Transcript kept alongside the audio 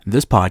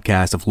This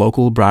podcast of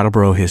local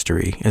Brattleboro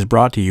history is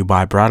brought to you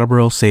by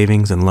Brattleboro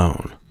Savings and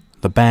Loan,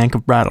 the Bank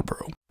of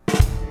Brattleboro.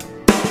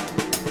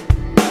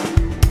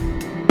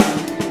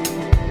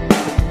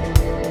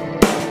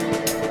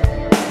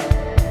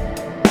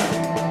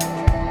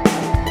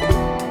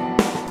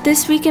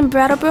 This week in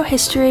Brattleboro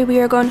history, we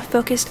are going to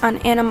focus on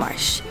Anna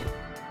Marsh.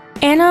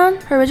 Anna,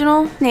 her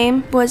original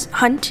name was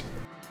Hunt.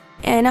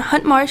 Anna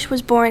Hunt Marsh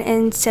was born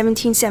in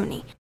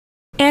 1770.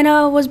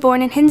 Anna was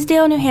born in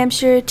Hinsdale, New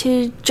Hampshire,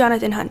 to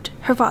Jonathan Hunt,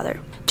 her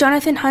father.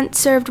 Jonathan Hunt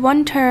served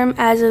one term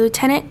as a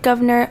lieutenant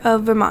governor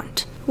of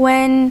Vermont.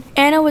 When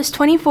Anna was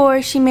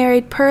 24, she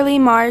married Pearlie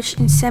Marsh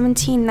in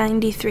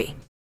 1793.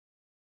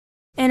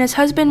 Anna's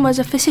husband was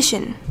a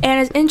physician.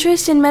 Anna's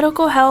interest in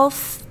medical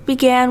health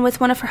began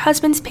with one of her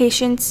husband's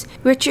patients,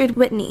 Richard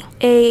Whitney,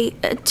 an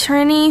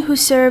attorney who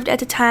served at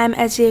the time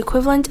as the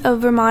equivalent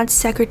of Vermont's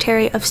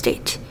Secretary of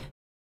State.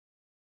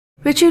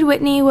 Richard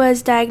Whitney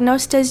was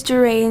diagnosed as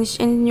deranged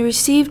and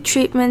received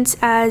treatments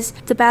as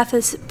the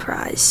Bathurst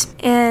Prize,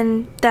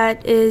 and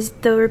that is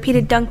the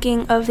repeated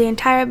dunking of the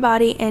entire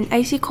body in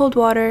icy cold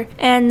water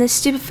and the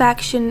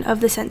stupefaction of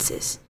the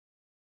senses.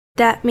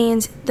 That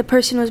means the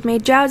person was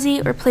made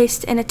drowsy or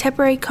placed in a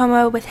temporary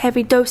coma with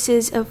heavy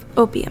doses of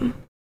opium.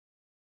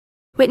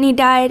 Whitney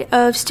died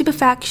of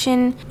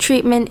stupefaction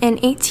treatment in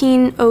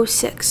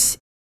 1806.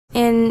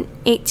 In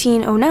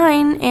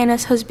 1809,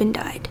 Anna's husband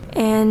died.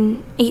 In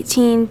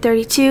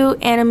 1832,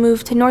 Anna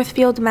moved to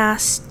Northfield,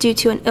 Mass. Due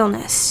to an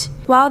illness.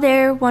 While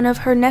there, one of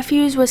her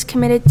nephews was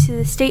committed to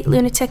the State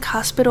Lunatic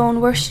Hospital in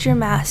Worcester,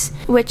 Mass.,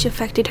 which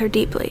affected her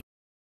deeply.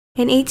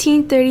 In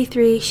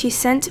 1833, she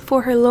sent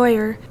for her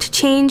lawyer to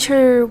change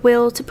her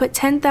will to put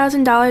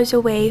 $10,000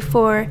 away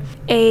for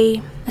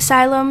an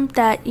asylum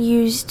that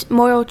used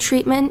moral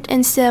treatment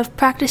instead of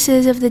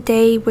practices of the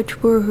day,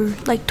 which were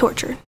like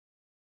torture.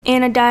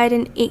 Anna died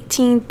in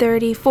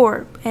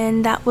 1834,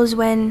 and that was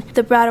when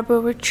the Brattleboro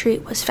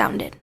Retreat was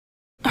founded.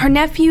 Her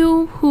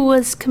nephew, who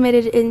was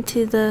committed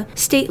into the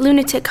State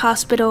Lunatic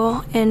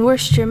Hospital in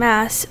Worcester,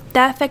 Mass.,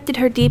 that affected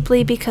her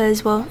deeply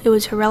because, well, it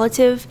was her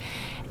relative,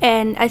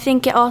 and I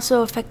think it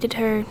also affected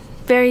her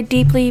very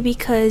deeply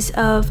because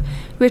of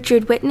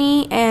Richard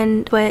Whitney,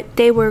 but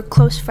they were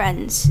close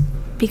friends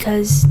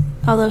because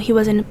although he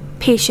wasn't a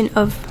patient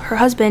of her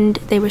husband,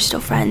 they were still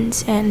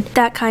friends, and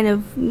that kind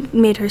of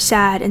made her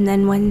sad. And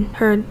then when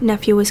her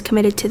nephew was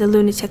committed to the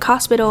lunatic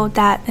hospital,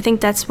 I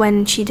think that's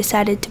when she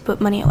decided to put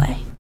money away.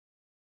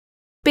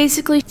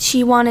 Basically,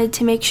 she wanted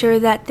to make sure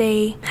that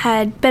they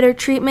had better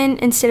treatment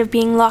instead of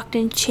being locked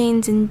in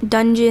chains and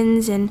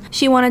dungeons, and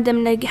she wanted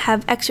them to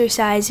have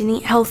exercise and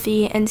eat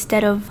healthy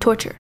instead of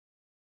torture.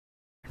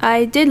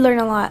 I did learn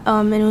a lot,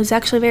 and it was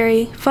actually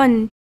very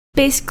fun.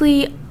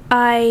 Basically,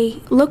 I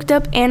looked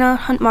up Anna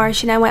Hunt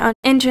Marsh, and I went on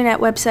internet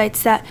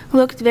websites that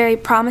looked very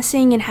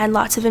promising and had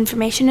lots of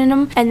information in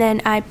them, and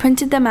then I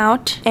printed them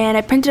out, and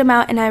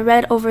I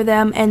read over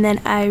them, and then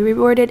I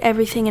reworded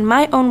everything in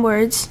my own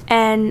words,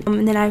 and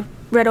then I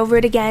read over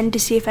it again to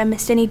see if I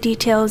missed any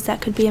details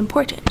that could be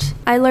important.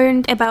 I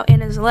learned about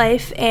Anna's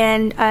life,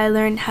 and I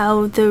learned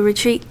how the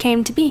retreat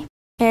came to be,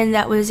 and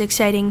that was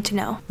exciting to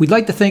know. We'd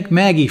like to thank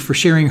Maggie for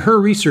sharing her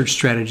research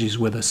strategies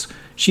with us.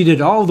 She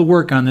did all of the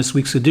work on this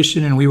week's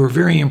edition, and we were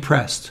very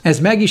impressed. As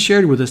Maggie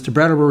shared with us, the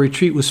Brattleboro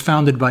Retreat was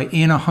founded by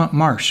Anna Hunt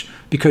Marsh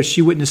because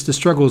she witnessed the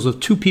struggles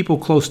of two people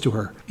close to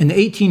her. In the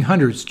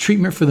 1800s,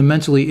 treatment for the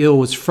mentally ill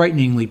was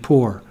frighteningly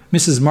poor.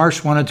 Mrs.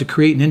 Marsh wanted to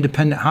create an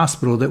independent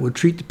hospital that would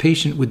treat the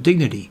patient with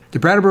dignity. The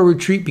Brattleboro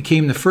Retreat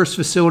became the first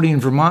facility in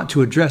Vermont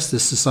to address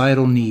this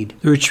societal need.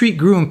 The retreat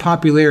grew in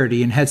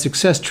popularity and had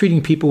success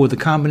treating people with a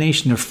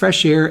combination of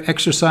fresh air,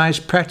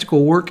 exercise,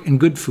 practical work, and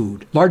good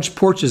food. Large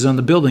porches on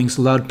the buildings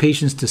allowed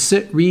patients to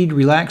sit, read,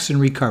 relax, and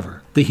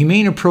recover. The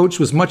humane approach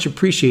was much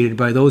appreciated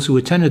by those who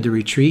attended the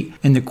retreat,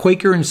 and the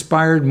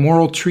Quaker-inspired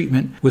moral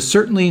treatment was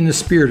certainly in the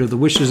spirit of the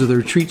wishes of the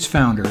retreat's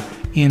founder,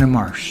 Anna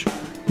Marsh.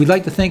 We'd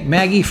like to thank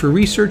Maggie for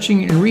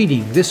researching and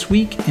reading This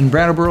Week in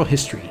Brattleboro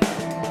History.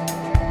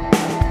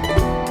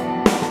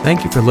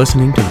 Thank you for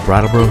listening to the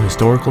Brattleboro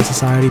Historical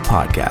Society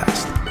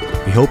podcast.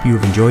 We hope you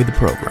have enjoyed the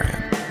program.